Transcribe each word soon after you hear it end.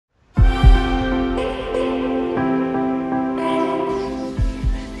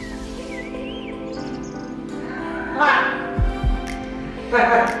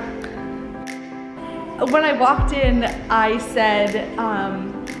walked in, I said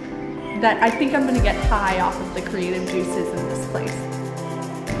that I think I'm gonna get high off of the creative juices in this place.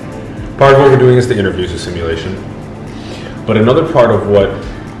 Part of what we're doing is the interviews, a simulation. But another part of what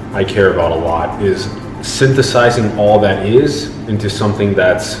I care about a lot is synthesizing all that is into something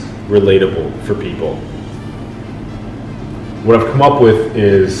that's relatable for people. What I've come up with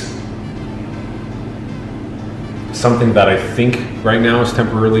is something that I think right now is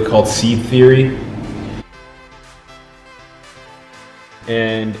temporarily called seed theory.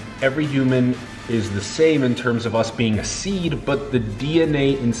 And every human is the same in terms of us being a seed, but the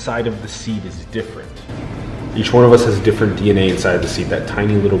DNA inside of the seed is different. Each one of us has different DNA inside of the seed, that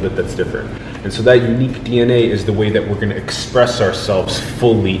tiny little bit that's different. And so that unique DNA is the way that we're gonna express ourselves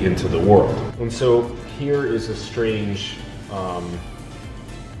fully into the world. And so here is a strange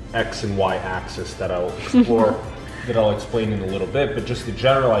X and Y axis that I'll explore, that I'll explain in a little bit, but just the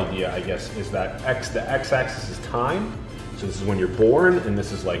general idea, I guess, is that the X axis is time. So this is when you're born, and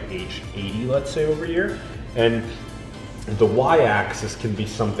this is like age 80, let's say, over here. And the Y axis can be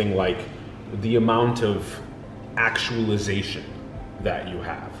something like the amount of actualization that you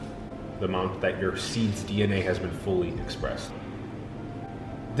have, the amount that your seed's DNA has been fully expressed.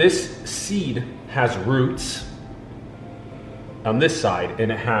 This seed has roots on this side,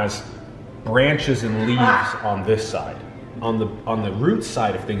 and it has branches and leaves on this side. On the root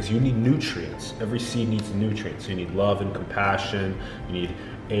side of things, you need nutrients. Every seed needs nutrients. So you need love and compassion, you need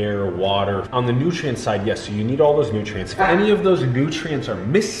air, water. On the nutrient side, yes, so you need all those nutrients. If any of those nutrients are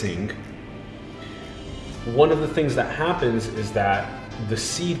missing, one of the things that happens is that the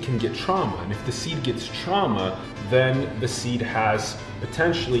seed can get trauma. And if the seed gets trauma, then the seed has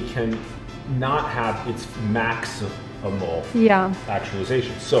potentially can not have its maximal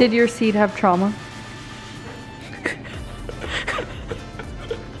actualization. So did your seed have trauma?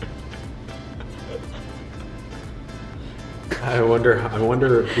 I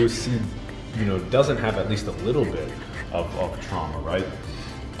wonder whose seed, doesn't have at least a little bit of trauma, right?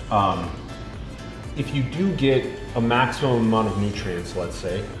 If you do get a maximum amount of nutrients, let's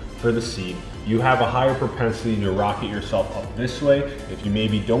say, for the seed, you have a higher propensity to rocket yourself up this way. If you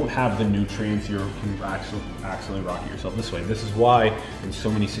maybe don't have the nutrients, you can accidentally rocket yourself this way. This is why in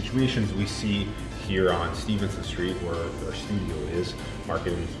so many situations we see here on Stevenson Street, where our studio is,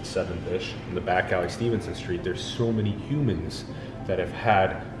 Market in 7th-ish, in the back alley Stevenson Street, there's so many humans that have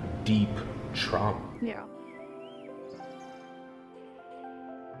had deep trauma. Yeah.